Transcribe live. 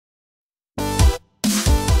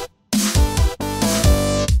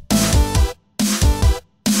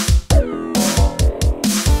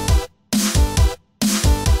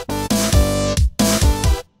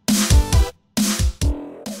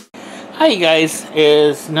Hi guys, it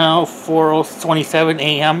is now 4:27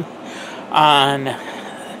 a.m. on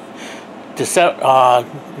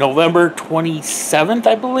November 27th,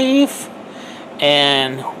 I believe.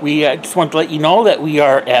 And I just want to let you know that we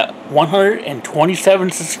are at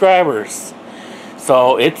 127 subscribers.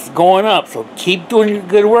 So it's going up. So keep doing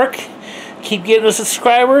good work. Keep getting the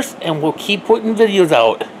subscribers, and we'll keep putting videos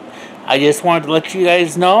out. I just wanted to let you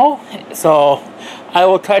guys know. So I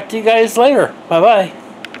will talk to you guys later. Bye-bye.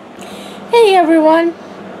 Hey everyone,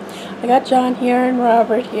 I got John here and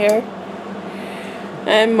Robert here,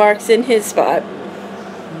 and Mark's in his spot.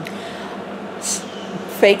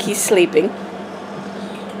 Fake he's sleeping.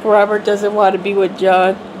 Robert doesn't want to be with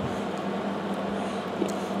John.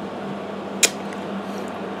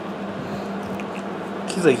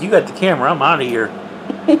 He's like, you got the camera, I'm out of here.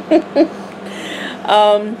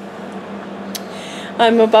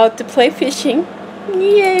 I'm about to play fishing.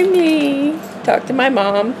 Yay me! Talk to my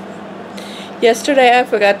mom. Yesterday I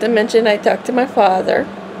forgot to mention I talked to my father.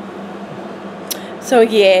 So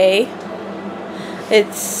yay.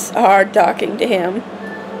 It's hard talking to him.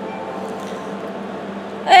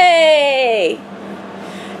 Hey!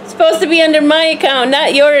 It's supposed to be under my account,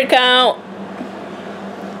 not your account.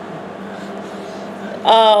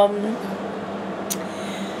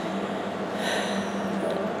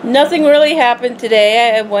 Nothing really happened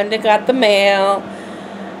today. I went and got the mail.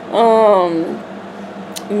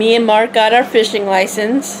 Me and Mark got our fishing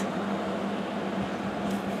license.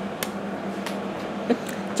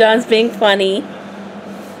 John's being funny.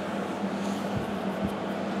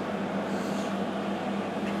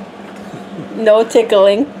 No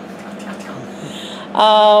tickling.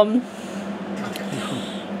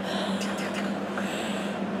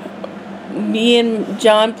 Me and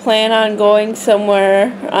John plan on going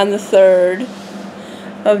somewhere on the 3rd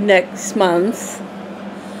of next month.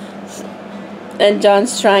 And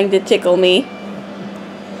John's trying to tickle me.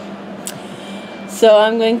 So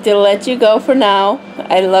I'm going to let you go for now.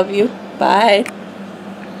 I love you. Bye.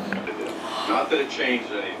 Not that it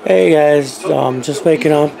changed anything. Hey guys, just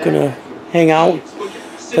waking up, gonna hang out,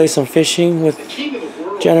 play some fishing with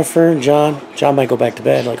Jennifer and John. John might go back to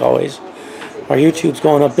bed like always. Our YouTube's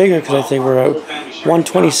going up bigger because I think we're at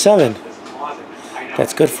 127.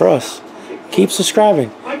 That's good for us. Keep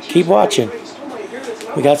subscribing, keep watching.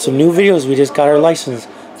 We got some new videos. We just got our license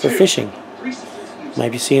for fishing.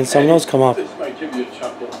 Might be seeing some of those come up.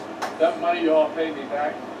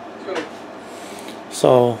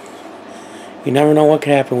 So, you never know what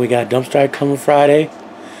could happen. We got Dump Strike coming Friday.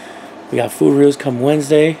 We got food reels coming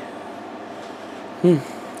Wednesday. A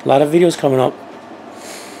lot of videos coming up.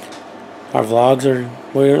 Our vlogs are,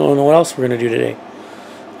 we don't know what else we're going to do today.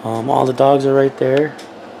 All the dogs are right there.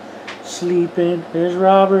 Sleeping. There's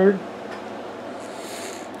Robert.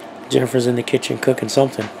 Jennifer's in the kitchen cooking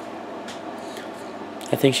something.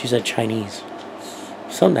 I think she said Chinese.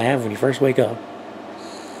 Something to have when you first wake up,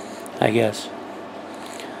 I guess.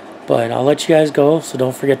 But I'll let you guys go, so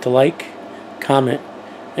don't forget to like, comment,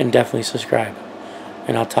 and definitely subscribe.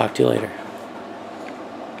 And I'll talk to you later.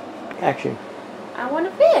 Action. I want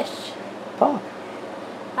to fish. Talk.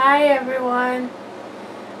 Hi everyone.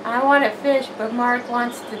 I want to fish, but Mark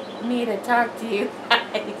wants me to talk to you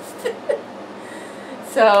guys.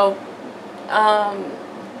 So,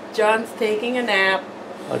 John's taking a nap.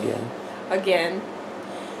 Again.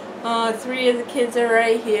 3 of the kids are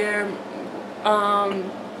right here.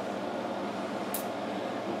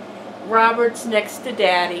 Robert's next to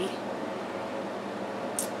Daddy.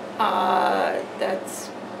 That's...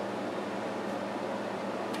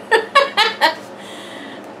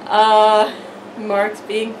 Mark's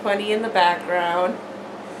being funny in the background.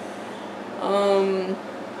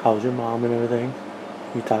 How's your mom and everything?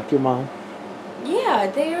 You talked to your mom?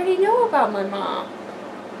 Yeah, they already know about my mom.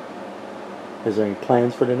 Is there any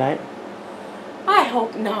plans for tonight? I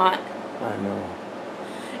hope not. I know.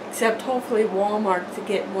 Except hopefully Walmart to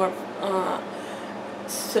get more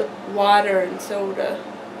water and soda.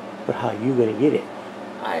 But how you gonna get it?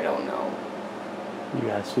 I don't know. You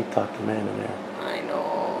gotta sweet talk the man in there. I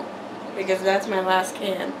know. Because that's my last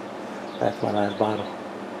can. That's my last bottle.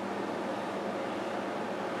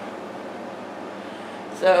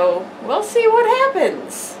 So, we'll see what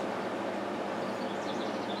happens.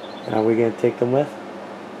 And are we gonna take them with?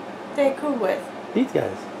 Take who with? These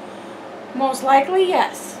guys. Most likely,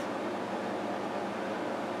 yes.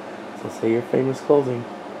 So say your famous closing.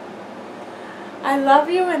 I love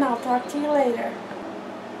you, and I'll talk to you later.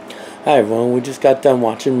 Hi everyone, we just got done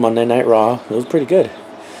watching Monday Night Raw. It was pretty good.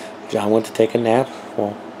 John went to take a nap.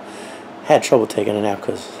 Well, had trouble taking a nap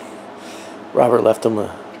because Robert left him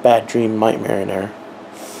a bad dream nightmare in there.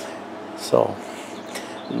 So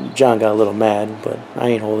John got a little mad, but I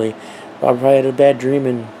ain't holy. I probably had a bad dream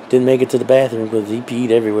and didn't make it to the bathroom because he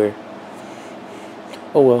peed everywhere.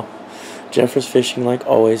 Oh well. Jennifer's fishing like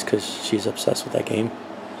always because she's obsessed with that game.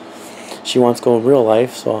 She wants to go in real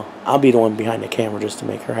life, so I'll be the one behind the camera just to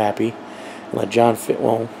make her happy. And let John fish.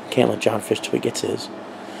 Well, can't let John fish till he gets his.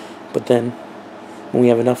 But then, when we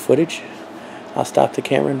have enough footage, I'll stop the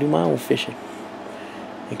camera and do my own fishing.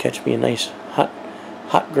 And catch me a nice,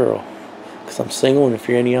 hot girl. Because I'm single, and if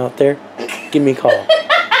you're any out there, give me a call.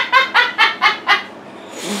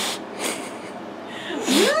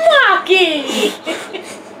 Monkey!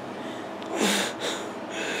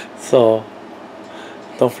 So,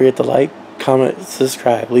 don't forget to like, comment,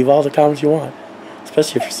 subscribe. Leave all the comments you want.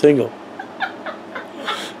 Especially if you're single.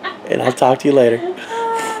 And I'll talk to you later.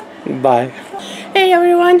 Bye. Hey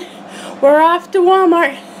everyone, we're off to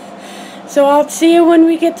Walmart. So I'll see you when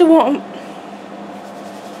we get to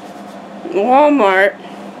Walmart.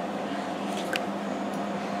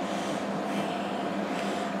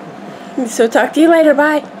 So talk to you later,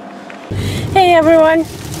 bye. Hey everyone,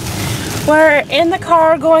 we're in the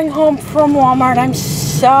car going home from Walmart. I'm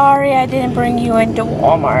sorry I didn't bring you into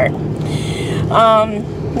Walmart.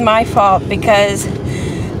 My fault, because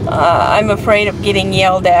I'm afraid of getting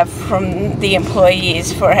yelled at from the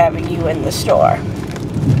employees for having you in the store.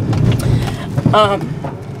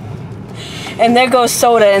 And there goes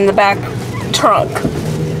soda in the back trunk.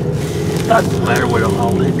 Doesn't matter what I'm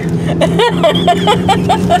holding.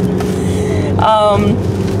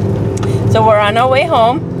 So we're on our way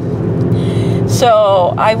home.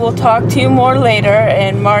 So I will talk to you more later,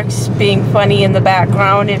 and Mark's being funny in the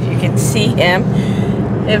background if you can see him.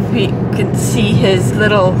 If you can see his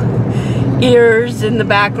little ears in the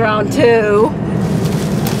background too.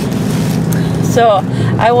 So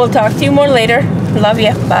I will talk to you more later. Love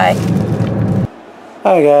you. Bye.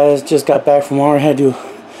 Hi guys, just got back from Walmart. Had to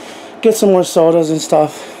get some more sodas and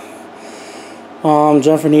stuff.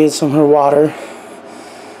 Jennifer needed some of her water.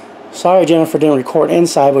 Sorry Jennifer didn't record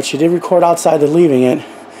inside, but she did record outside the leaving it.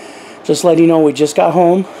 Just letting you know we just got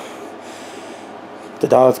home. The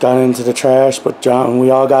dogs got into the trash, but John, we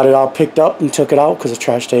all got it all picked up and took it out because the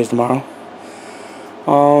trash day is tomorrow.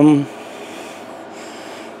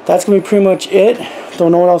 That's going to be pretty much it.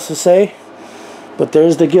 Don't know what else to say. But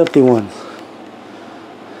there's the guilty ones.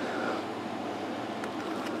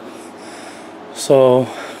 So,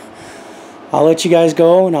 I'll let you guys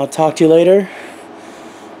go and I'll talk to you later.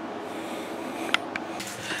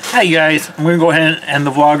 Hi guys, I'm going to go ahead and end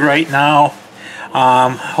the vlog right now.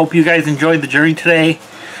 Hope you guys enjoyed the journey today.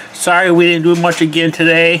 Sorry we didn't do much again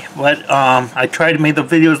today, but I tried to make the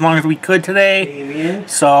video as long as we could today.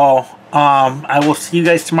 So I will see you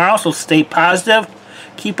guys tomorrow, so stay positive,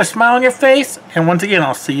 keep a smile on your face, and once again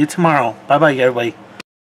I'll see you tomorrow. Bye bye everybody.